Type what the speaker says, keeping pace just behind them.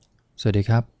สวัสดี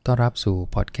ครับต้อนรับสู่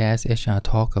พอดแคสต์ HR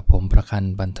Talk กับผมประคัน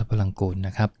บันทพลังกูลน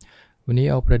ะครับวันนี้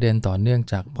เอาประเด็นต่อเนื่อง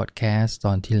จากพอดแคสต์ต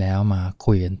อนที่แล้วมา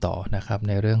คุยกันต่อนะครับใ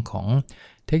นเรื่องของ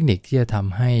เทคนิคที่จะท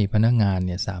ำให้พนักงานเ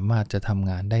นี่ยสามารถจะทำ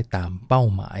งานได้ตามเป้า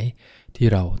หมายที่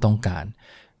เราต้องการ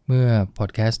เมื่อพอ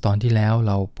ดแคสต์ตอนที่แล้ว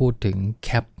เราพูดถึง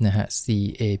CAP นะฮะ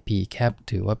CAP CAP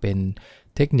ถือว่าเป็น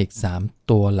เทคนิค3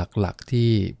ตัวหลักๆที่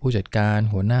ผู้จัดการ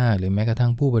หัวหน้าหรือแม้กระทั่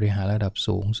งผู้บริหารระดับ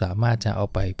สูงสามารถจะเอา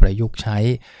ไปประยุกต์ใช้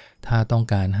ถ้าต้อง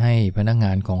การให้พนักง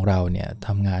านของเราเนี่ยท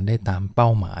ำงานได้ตามเป้า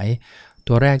หมาย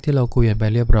ตัวแรกที่เราคุยกันไป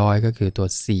เรียบร้อยก็คือตัว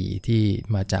C ที่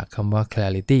มาจากคำว่า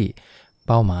clarity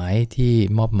เป้าหมายที่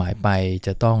มอบหมายไปจ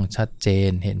ะต้องชัดเจน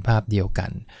เห็นภาพเดียวกั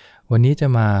นวันนี้จะ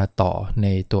มาต่อใน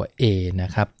ตัว A น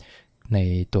ะครับใน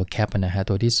ตัว CAP นะฮะ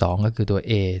ตัวที่2ก็คือตัว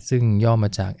A ซึ่งย่อมา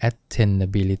จาก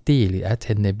attainability หรือ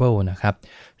attainable นะครับ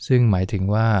ซึ่งหมายถึง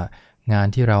ว่างาน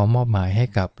ที่เรามอบหมายให้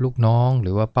กับลูกน้องห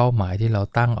รือว่าเป้าหมายที่เรา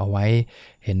ตั้งเอาไว้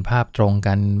เห็นภาพตรง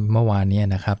กันเมื่อวานนี้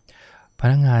นะครับพ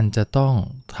นักงานจะต้อง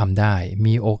ทำได้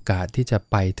มีโอกาสที่จะ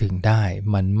ไปถึงได้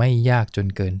มันไม่ยากจน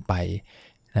เกินไป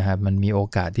นะครับมันมีโอ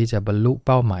กาสที่จะบรรลุเ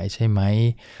ป้าหมายใช่ไหม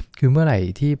คือเมื่อไหร่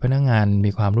ที่พนักงาน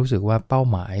มีความรู้สึกว่าเป้า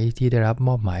หมายที่ได้รับม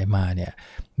อบหมายมาเนี่ย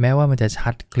แม้ว่ามันจะชั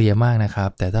ดเคลียร์มากนะครับ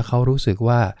แต่ถ้าเขารู้สึก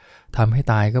ว่าทำให้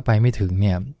ตายก็ไปไม่ถึงเ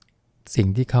นี่ยสิ่ง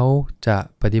ที่เขาจะ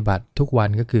ปฏิบัติทุกวัน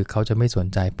ก็คือเขาจะไม่สน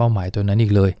ใจเป้าหมายตัวนั้นอี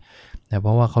กเลยนะเพ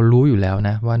ราะว่าเขารู้อยู่แล้วน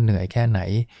ะว่าเหนื่อยแค่ไหน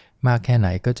มากแค่ไหน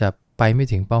ก็จะไปไม่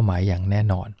ถึงเป้าหมายอย่างแน่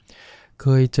นอนเค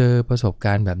ยเจอประสบก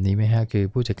ารณ์แบบนี้ไหมฮะคือ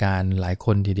ผู้จัดการหลายค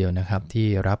นทีเดียวนะครับที่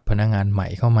รับพนักงานใหม่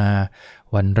เข้ามา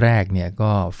วันแรกเนี่ย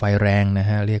ก็ไฟแรงนะ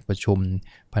ฮะเรียกประชุม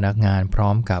พนักงานพร้อ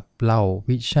มกับเล่า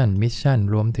วิชั่นมิชชั่น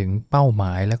รวมถึงเป้าหม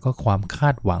ายแล้วก็ความคา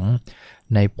ดหวัง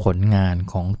ในผลงาน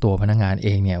ของตัวพนักงานเอ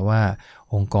งเนี่ยว่า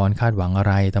องค์กรคาดหวังอะ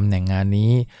ไรตำแหน่งงาน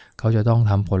นี้เขาจะต้อง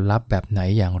ทำผลลัพธ์แบบไหน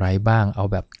อย่างไรบ้างเอา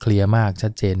แบบเคลียร์มากชั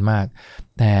ดเจนมาก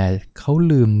แต่เขา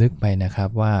ลืมนึกไปนะครับ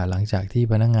ว่าหลังจากที่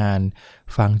พนักงาน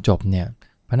ฟังจบเนี่ย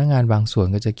พนักงานบางส่วน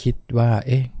ก็จะคิดว่าเ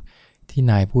อ๊ะที่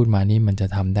นายพูดมานี่มันจะ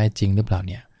ทำได้จริงหรือเปล่า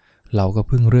เนี่ยเราก็เ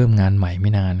พิ่งเริ่มงานใหม่ไ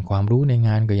ม่นานความรู้ในง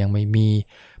านก็ยังไม่มี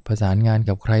ประสานงาน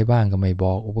กับใครบ้างก็ไม่บ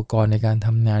อกอุปกรณ์ในการท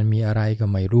ำงานมีอะไรก็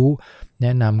ไม่รู้แน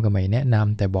ะนำก็ไม่แนะน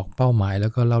ำแต่บอกเป้าหมายแล้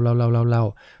วก็เล่า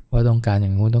ว่าต้องการอย่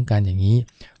างงู้นต้องการอย่างนี้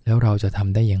แล้วเราจะท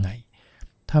ำได้ยังไง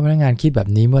ถ้าพนักงานคิดแบบ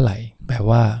นี้เมื่อไหร่แปล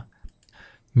ว่า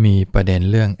มีประเด็น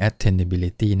เรื่อง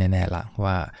attainability แน่ๆล่ะ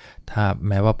ว่าถ้า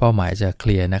แม้ว่าเป้าหมายจะเค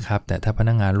ลียร์นะครับแต่ถ้าพ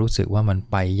นักงานรู้สึกว่ามัน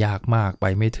ไปยากมากไป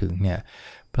ไม่ถึงเนี่ย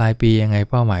ปลายปียังไง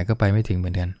เป้าหมายก็ไปไม่ถึงเหมื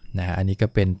อนกันนะอันนี้ก็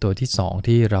เป็นตัวที่2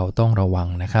ที่เราต้องระวัง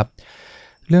นะครับ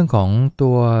เรื่องของตั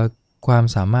วความ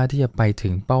สามารถที่จะไปถึ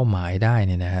งเป้าหมายได้เ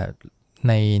นี่ยนะฮะใ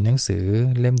นหนังสือ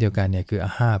เล่มเดียวกันเนี่ยคือ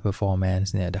AHA Performance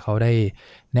เนี่ยเขาได้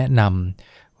แนะน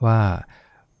ำว่า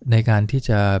ในการที่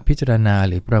จะพิจารณา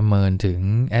หรือประเมินถึง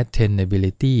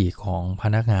attainability ของพ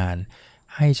นักงาน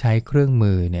ให้ใช้เครื่อง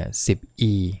มือเนี่ย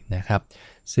 10E นะครับ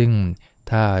ซึ่ง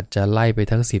ถ้าจะไล่ไป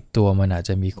ทั้ง10ตัวมันอาจ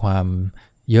จะมีความ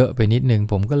เยอะไปนิดนึง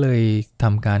ผมก็เลยท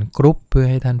ำการกรุ๊ปเพื่อ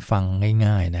ให้ท่านฟัง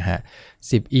ง่ายๆนะฮะ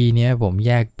 10E เนี้ยผมแ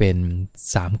ยกเป็น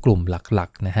3กลุ่มหลัก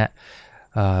ๆนะฮะ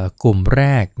กลุ่มแร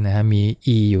กนะฮะมี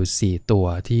E อยู่4ตัว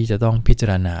ที่จะต้องพิจา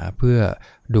รณาเพื่อ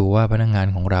ดูว่าพนักงาน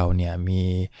ของเราเนี่ยมี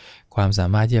ความสา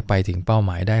มารถที่จะไปถึงเป้าห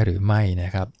มายได้หรือไม่น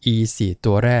ะครับ E 4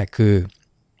ตัวแรกคือ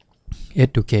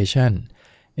education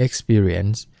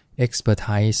experience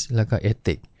expertise แล้วก็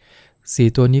ethics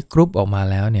 4ตัวนี้กรุ๊ปออกมา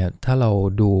แล้วเนี่ยถ้าเรา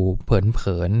ดูเ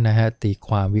ผินๆนะฮะตีค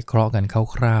วามวิเคราะห์กัน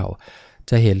คร่าวๆ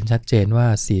จะเห็นชัดเจนว่า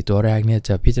4ตัวแรกเนี่ยจ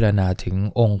ะพิจารณาถึง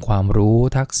องค์ความรู้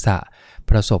ทักษะ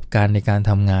ประสบการณ์ในการ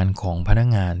ทำงานของพนัก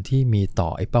งานที่มีต่อ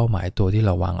ไอ้เป้าหมายตัวที่เร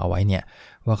าวางเอาไว้เนี่ย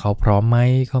ว่าเขาพร้อมไหม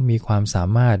เขามีความสา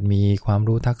มารถมีความ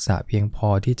รู้ทักษะเพียงพอ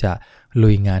ที่จะลุ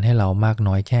ยงานให้เรามาก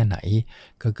น้อยแค่ไหน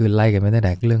ก็คือไล่กันไปตั้งแ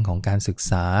ต่เรื่องของการศึก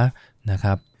ษานะค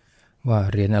รับว่า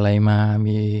เรียนอะไรมา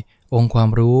มีองค์ความ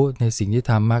รู้ในสิ่งที่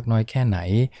ทำมากน้อยแค่ไหน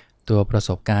ตัวประส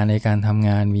บการณ์ในการทำง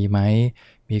านมีไหม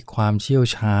มีความเชี่ยว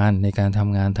ชาญในการท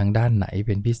ำงานทางด้านไหนเ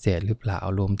ป็นพิเศษหรือเปล่า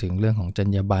รวมถึงเรื่องของจร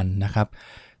รยาบรรณนะครับ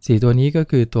4ตัวนี้ก็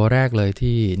คือตัวแรกเลย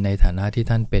ที่ในฐานะที่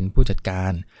ท่านเป็นผู้จัดกา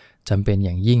รจำเป็นอ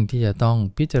ย่างยิ่งที่จะต้อง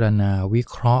พิจารณาวิ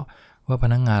เคราะห์ว่าพ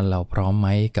นักงานเราพร้อมไหม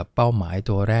กับเป้าหมาย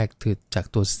ตัวแรกคือจาก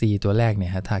ตัว C ตัวแรกเนี่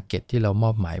ยฮะ target ที่เราม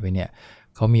อบหมายไปเนี่ย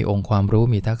เขามีองค์ความรู้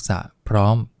มีทักษะพร้อ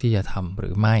มที่จะทำห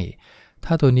รือไม่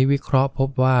ถ้าตัวนี้วิเคราะห์พบ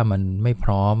ว่ามันไม่พ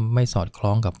ร้อมไม่สอดคล้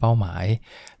องกับเป้าหมาย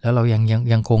แล้วเรา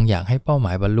ยังคงอยากให้เป้าหม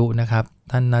ายบรรลุนะครับ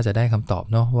ท่านน่าจะได้คำตอบ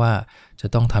เนาะว่าจะ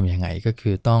ต้องทำยังไงก็คื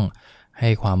อต้องให้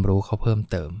ความรู้เขาเพิ่ม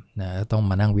เติมนะต้อง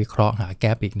มานั่งวิเคราะห์หาแก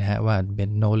ปอีกนะฮะว่าเป็น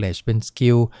knowledge เป็น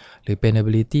skill หรือเป็น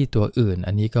ability ตัวอื่น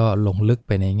อันนี้ก็ลงลึกไ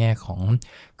ปในแง่ของ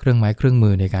เครื่องไม้เครื่องมื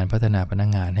อในการพัฒนาพนัก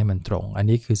งานให้มันตรงอัน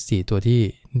นี้คือ4ตัวที่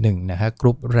1นะฮะก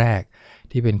รุ๊ปแรก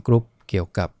ที่เป็นกรุ๊ป เกี่ยว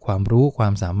กับความรู้ควา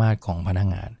มสามารถของพนัก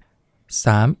งาน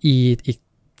 3E อีก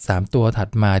3ตัวถัด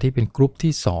มาที่เป็นกลุ่ม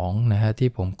ที่2นะฮะที่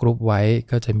ผมกรุ๊ปไว้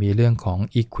ก็จะมีเรื่องของ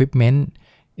equipment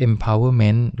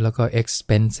empowerment แล้วก็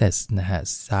expenses นะฮะ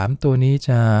3ตัวนี้จ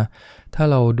ะถ้า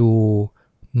เราดู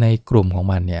ในกลุ่มของ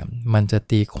มันเนี่ยมันจะ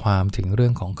ตีความถึงเรื่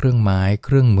องของเครื่องไม้เค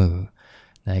รื่องมือ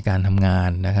ในการทำงาน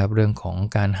นะครับเรื่องของ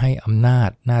การให้อำนาจ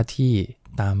หน้าที่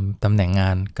ตามตำแหน่งงา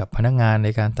นกับพนักงานใน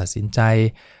การตัดสินใจ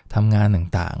ทำงาน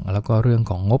ต่างๆแล้วก็เรื่อง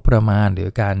ของงบประมาณหรือ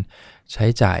การใช้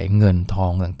จ่ายเงินทอ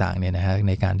งต่างๆเนี่ยนะฮะใ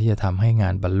นการที่จะทำให้งา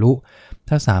นบรรลุ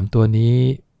ถ้า3ตัวนี้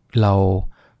เรา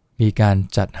มีการ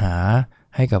จัดหา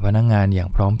ให้กับพนักงานอย่าง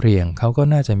พร้อมเพรียงเขาก็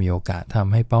น่าจะมีโอกาสท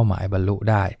ำให้เป้าหมายบรรลุ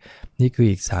ได้นี่คือ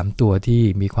อีก3ตัวที่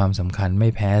มีความสำคัญไม่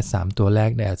แพ้3ตัวแรก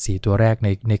แต่4ตัวแรก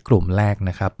ในกลุ่มแรก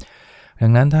นะครับดั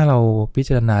งนั้นถ้าเราพิจ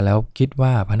ารณาแล้วคิดว่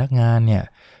าพนักงานเนี่ย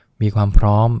มีความพ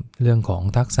ร้อมเรื่องของ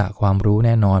ทักษะความรู้แ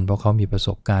น่นอนเพราะเขามีประส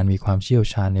บการณ์มีความเชี่ยว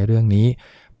ชาญในเรื่องนี้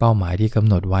เป้าหมายที่กำ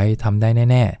หนดไว้ทำได้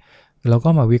แน่ๆเราก็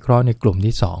มาวิเคราะห์ในกลุ่ม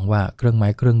ที่2ว่าเครื่องไม้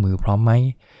เครื่องมือพร้อมไหม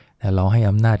แต่เราให้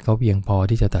อำนาจเขาเพียงพอ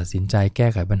ที่จะตัดสินใจแก้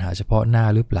ไขปัญหาเฉพาะหน้า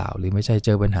หรือเปล่าหรือไม่ใช่เจ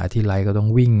อปัญหาที่ไรก็ต้อง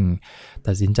วิ่ง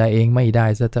ตัดสินใจเองไม่ได้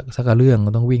สักเรื่อง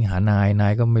ก็ต้องวิ่งหานา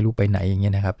ยก็ไม่รู้ไปไหนอย่างเงี้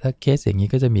ยนะครับถ้าเคสอย่างนี้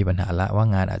ก็จะมีปัญหาละว่า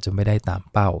งานอาจจะไม่ได้ตาม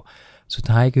เป้าสุด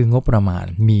ท้ายคืองบประมาณ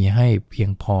มีให้เพียง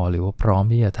พอหรือว่าพร้อม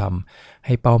ที่จะทำใ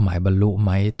ห้เป้าหมายบรรลุไห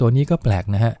มตัวนี้ก็แปลก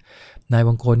นะฮะนายบ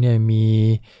างคนเนี่ยมี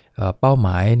เป้าหม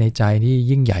ายในใจที่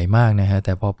ยิ่งใหญ่มากนะฮะแ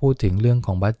ต่พอพูดถึงเรื่องข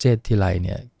องบัดเจ็ตทีไรเ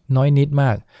นี่ยน้อยนิดม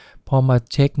ากพอมา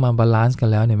เช็คมาบาลานซ์กัน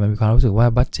แล้วเนี่ยมันมีความรู้สึกว่า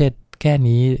บัดเจ็ตแค่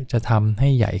นี้จะทำให้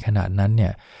ใหญ่ขนาดนั้นเนี่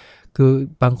ยคือ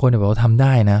บางคนเนี่ยบอกว่าทำไ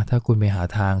ด้นะถ้าคุณไปหา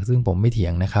ทางซึ่งผมไม่เถีย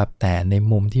งนะครับแต่ใน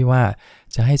มุมที่ว่า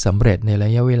จะให้สำเร็จในระ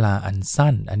ยะเวลาอัน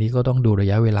สั้นอันนี้ก็ต้องดูระ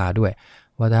ยะเวลาด้วย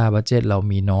ว่าถ้าบัดเจ็ตเรา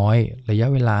มีน้อยระยะ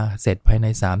เวลาเสร็จภายใน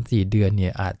 3-4 เดือนเนี่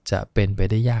ยอาจจะเป็นไป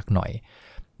ได้ยากหน่อย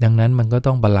ดังนั้นมันก็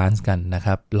ต้องบาลานซ์กันนะค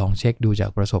รับลองเช็คดูจาก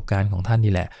ประสบการณ์ของท่าน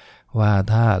นี่แหละว่า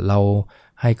ถ้าเรา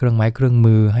ให้เครื่องไม้เครื่อง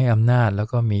มือให้อำนาจแล้ว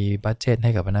ก็มีบัดเจ็ตใ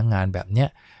ห้กับพนักงานแบบเนี้ย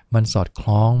มันสอดค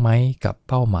ล้องไหมกับ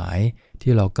เป้าหมาย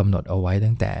ที่เรากำหนดเอาไว้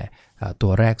ตั้งแต่ตั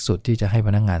วแรกสุดที่จะให้พ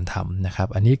นักงานทำนะครับ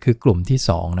อันนี้คือกลุ่มที่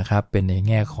2นะครับเป็นใน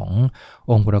แง่ของ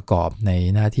องค์ประกอบใน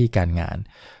หน้าที่การงาน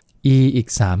E อีก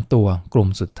3ตัวกลุ่ม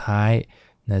สุดท้าย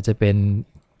นะจะเป็น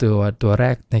ตัวแร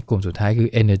กในกลุ่มสุดท้ายคือ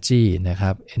energy นะค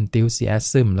รับ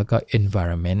enthusiasm แล้วก็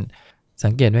environment สั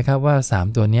งเกตไหมครับว่า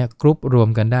3ตัวนี้กรุ๊ปรวม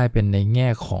กันได้เป็นในแง่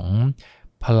ของ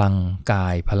พลังกา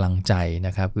ยพลังใจน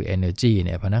ะครับคือ energy เ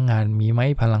นี่ยพนักงานมีไหม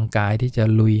พลังกายที่จะ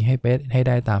ลุยให้ไ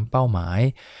ด้ตามเป้าหมาย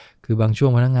คือบางช่ว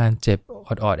งพนักงานเจ็บอ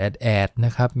อดแอดน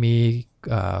ะครับมี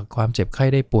ความเจ็บไข้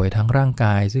ได้ป่วยทางร่างก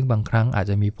ายซึ่งบางครั้งอาจ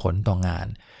จะมีผลต่องาน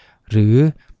หรือ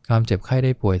ความเจ็บไข้ไ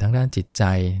ด้ป่วยทางด้านจิตใจ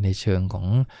ในเชิงของ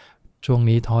ช่วง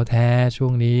นี้ท้อแท้ช่ว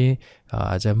งนี้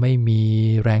อาจจะไม่มี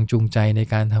แรงจูงใจใน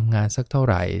การทำงานสักเท่าไ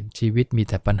หร่ชีวิตมี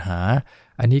แต่ปัญหา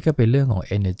อันนี้ก็เป็นเรื่องของ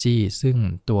energy ซึ่ง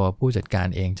ตัวผู้จัดการ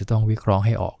เองจะต้องวิเคราะห์ใ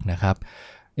ห้ออกนะครับ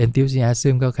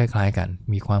enthusiasm ก็คล้ายๆกัน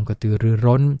มีความกระตือรือ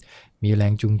ร้นมีแร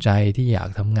งจูงใจที่อยาก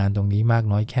ทำงานตรงนี้มาก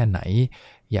น้อยแค่ไหน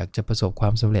อยากจะประสบควา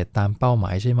มสำเร็จตามเป้าหม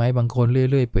ายใช่ไหมบางคนเ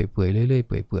รื่อยๆเปื่อยๆเรื่อยๆเ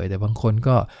ปื่อยๆแต่บางคน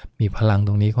ก็มีพลังต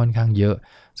รงนี้ค่อนข้างเยอะ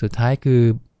สุดท้ายคือ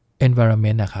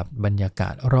environment นะครับบรรยากา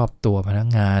ศรอบตัวพนัก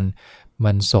งาน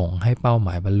มันส่งให้เป้าหม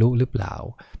ายบรรลุหรือเปล่า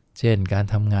เช่นการ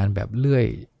ทำงานแบบเรื่อย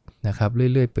นะครับเ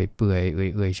รื่อยๆเปื่อยๆเ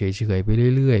อื่อยๆเฉยๆไป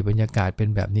เรื่อยๆบรรยากาศเป็น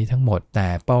แบบนี้ทั้งหมดแต่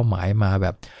เป้าหมายมาแบ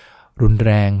บรุนแ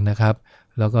รงนะครับ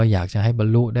แล้วก็อยากจะให้บรร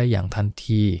ลุได้อย่างทัน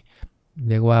ที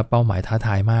เรียกว่าเป้าหมายท้าท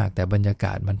ายมากแต่บรรยาก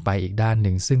าศมันไปอีกด้านห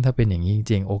นึ่งซึ่งถ้าเป็นอย่างนี้จ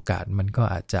ริงๆโอกาสมันก็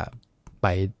อาจจะไป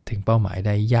ถึงเป้าหมายไ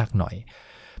ด้ยากหน่อย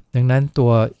ดังนั้นตั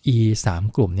ว E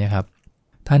 3 กลุ่มเนี่ยครับ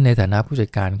ท่านในฐานะผู้จัด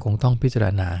การคงต้องพิจาร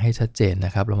ณาให้ชัดเจนน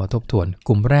ะครับเรามาทบทวนก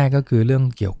ลุ่มแรกก็คือเรื่อง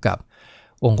เกี่ยวกับ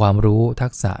องค์ความรู้ทั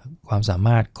กษะความสาม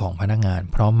ารถของพนักงาน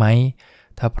พร้อมไหม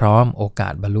ถ้าพร้อมโอกา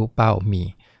สบรรลุเป้ามี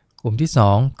กลุ่มที่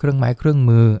2เครื่องไม้เครื่อง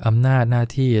มืออำนาจหน้า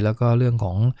ที่แล้วก็เรื่องข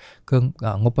องเครื่อง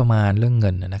งบประมาณเรื่องเงิ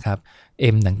นนะครับ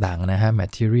M ต่างๆนะฮะ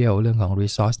material เรื่องของ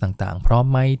resource ต่างๆพร้อม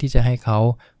ไหมที่จะให้เขา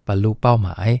บรรลุเป้าหม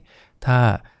ายถ้า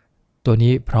ตัว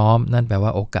นี้พร้อมนั่นแปลว่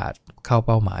าโอกาสเข้าเ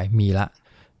ป้าหมายมีละ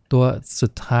ตัวสุ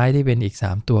ดท้ายที่เป็นอีก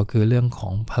3ตัวคือเรื่องขอ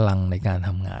งพลังในการท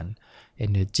ำงาน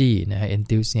energy นะฮะ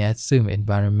enthusiasm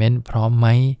environment พร้อมไหม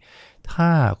ถ้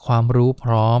าความรู้พ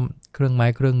ร้อมเครื่องไม้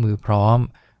เครื่องมือพร้อม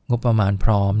งบประมาณพ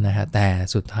ร้อมนะฮะแต่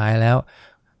สุดท้ายแล้ว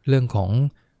เรื่องของ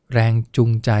แรงจู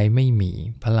งใจไม่มี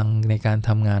พลังในการท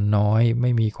ำงานน้อยไ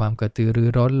ม่มีความกระตือรือ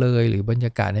ร้นเลยหรือบรรย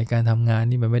ากาศในการทำงาน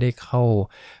นี่มันไม่ได้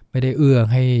เอื้อ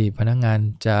ให้พนักงาน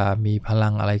จะมีพลั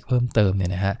งอะไรเพิ่มเติมเนี่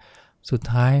ยนะฮะสุด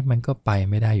ท้ายมันก็ไป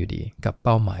ไม่ได้อยู่ดีกับเ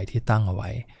ป้าหมายที่ตั้งเอาไว้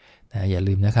นะอย่า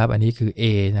ลืมนะครับอันนี้คือ A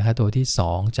นะครับตัวที่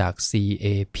2จาก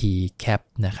CAP CAP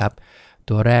นะครับ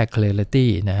ตัวแรก clarity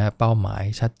นะฮะเป้าหมาย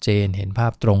ชัดเจนเห็นภา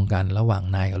พตรงกันระหว่าง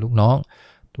นายกับลูกน้อง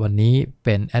วันนี้เ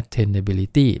ป็น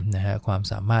attainability นะฮะความ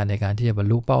สามารถในการที่จะบรร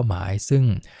ลุเป้าหมายซึ่ง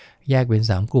แยกเป็น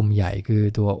3กลุ่มใหญ่คือ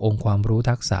ตัวองค์ความรู้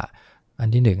ทักษะอัน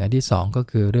ที่1อันที่2ก็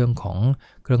คือเรื่องของ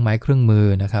เครื่องไม้เครื่องมือ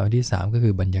นะครับอันที่3ก็คื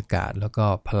อบรรยากาศแล้วก็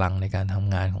พลังในการท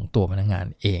ำงานของตัวพนักงาน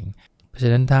เองเพราะฉ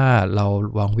ะนั้นถ้าเรา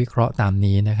ลองวิเคราะห์ตาม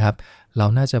นี้นะครับเรา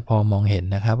น่าจะพอมองเห็น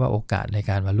นะครับว่าโอกาสใน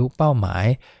การบรรลุเป้าหมาย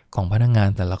ของพนักงาน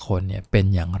แต่ละคนเนี่ยเป็น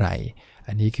อย่างไร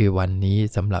อันนี้คือวันนี้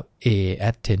สำหรับ A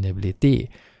attainability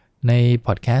ในพ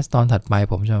อดแคสต์ตอนถัดไป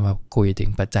ผมจะมาคุยถึง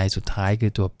ปัจจัยสุดท้ายคื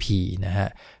อตัว P นะฮะ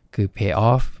คือ pay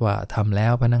off ว่าทำแล้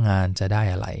วพนักงานจะได้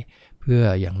อะไรเพื่อ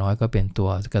อย่างน้อยก็เป็นตัว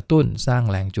กระตุ้นสร้าง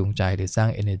แรงจูงใจหรือสร้าง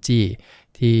energy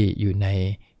ที่อยู่ใน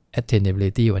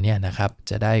attainability วันนี้นะครับ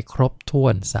จะได้ครบถ้ว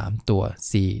น3ตัว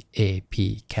C A P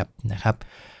cap นะครับ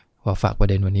ขอฝากประ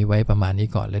เด็นวันนี้ไว้ประมาณนี้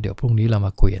ก่อนแล้วเดี๋ยวพรุ่งนี้เราม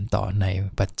าคุยกันต่อใน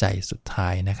ปัจจัยสุดท้า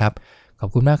ยนะครับขอบ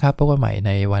คุณมากครับพบกันใหม่ใ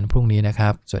นวันพรุ่งนี้นะครั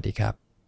บสวัสดีครับ